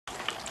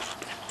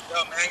Yo,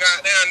 man,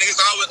 goddamn,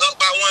 niggas always up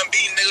by one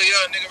beat, nigga. Yo,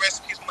 nigga,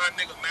 rest in peace, my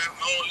nigga, man.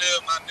 Long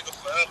live my nigga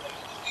forever,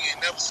 nigga.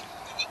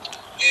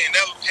 We ain't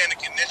never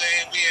panicking, nigga,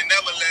 and we ain't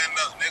never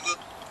letting up, nigga.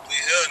 We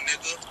here,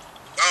 nigga.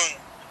 Gone.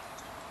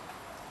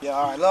 Yeah,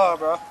 alright, love,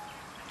 bro.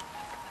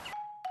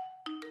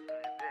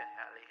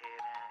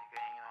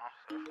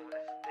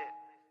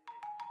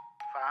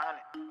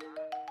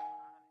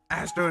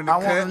 I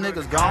want them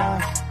niggas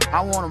gone,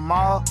 I want them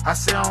all. I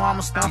sit on, I'ma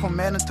stump them,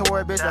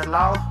 mandatory, bitch, that's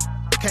law.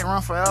 Can't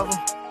run forever,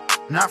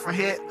 not from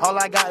hit. All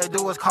I gotta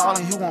do is call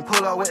and you gon'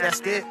 pull up with that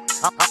stick.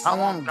 I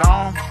want them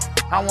gone,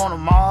 I want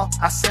them all.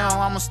 I sit on,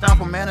 I'ma stump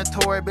them,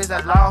 mandatory, bitch,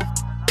 that's law.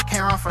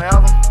 Can't run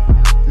forever,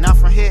 not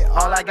from hit.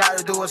 All I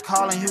gotta do is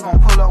call and you gon'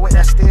 pull up with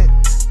that stick.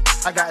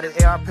 I got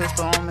the AR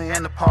pistol on me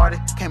in the party.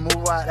 Can't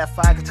move out that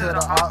fire to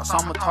the arc, so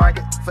I'm a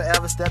target.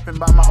 Forever stepping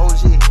by my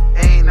OG.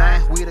 Ain't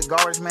nothing, we the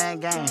garbage man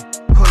gang.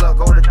 Pull up,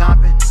 go to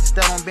dumping.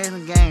 Step on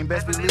business game,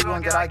 best be legal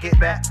and get I get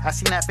back. I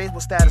seen that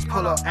Facebook status,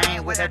 pull up, I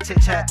ain't with that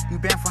chit chat. You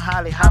been from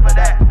Holly, how about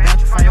that? Bounce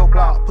you from your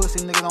block, pussy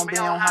niggas don't be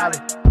on Holly.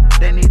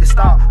 They need to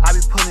stop, I be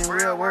putting in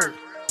real work.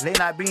 Late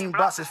night beam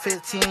blocks is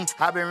 15.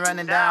 I been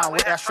running down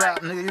with that strap,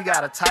 nigga. You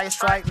got a tire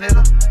strike,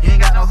 nigga. You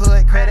ain't got no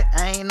hood credit.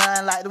 I ain't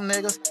nothing like them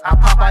niggas. I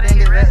pop out and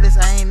get reckless.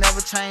 I ain't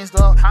never changed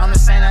up. I'm the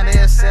same that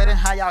they said it.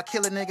 How y'all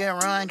kill a nigga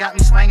and run? Got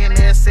me swinging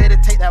there, said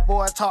it. Take that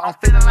boy talk. I'm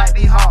feeling like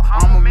be hard.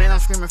 I'm a man. I'm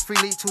screaming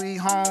freely to eat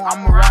home.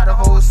 I'ma ride the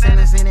whole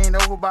sentence. It ain't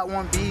over about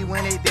one B.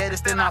 When they dead,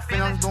 it's still not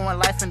feeling. Doing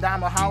life and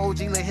dying behind OG.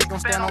 Let hit, don't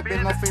stand no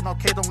bitch, no face, no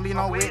kid, don't leave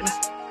no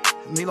witness.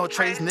 Need no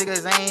trace,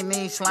 niggas ain't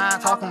need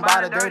slime. Talking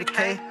about a dirty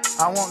K.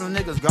 I want them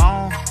niggas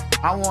gone,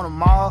 I want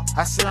them all.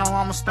 I sit on,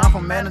 I'ma stump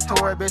them,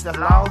 mandatory, bitch, that's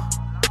law.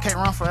 Can't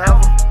run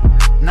forever,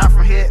 not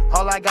from hit.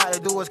 All I gotta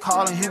do is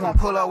call and he gon'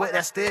 pull up with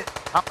that stick.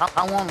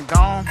 I want them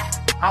gone,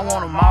 I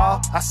want them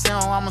all. I sit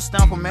on, I'ma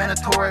stump them,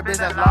 mandatory, bitch,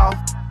 that's law.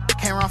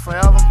 Can't run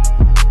forever,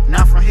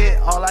 not from hit.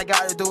 All I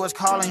gotta do is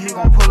call and he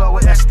gon' pull up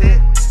with that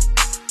stick.